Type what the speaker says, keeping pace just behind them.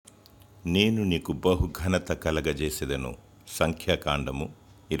నేను నీకు బహుఘనత కలగజేసేదను. సంఖ్యాకాండము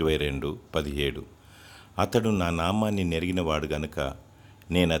 22:17. అతడు నా నామాన్ని నెరిగినవాడు గనుక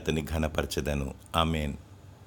నేనతని ఘనపరచెదను. ఆమేన్.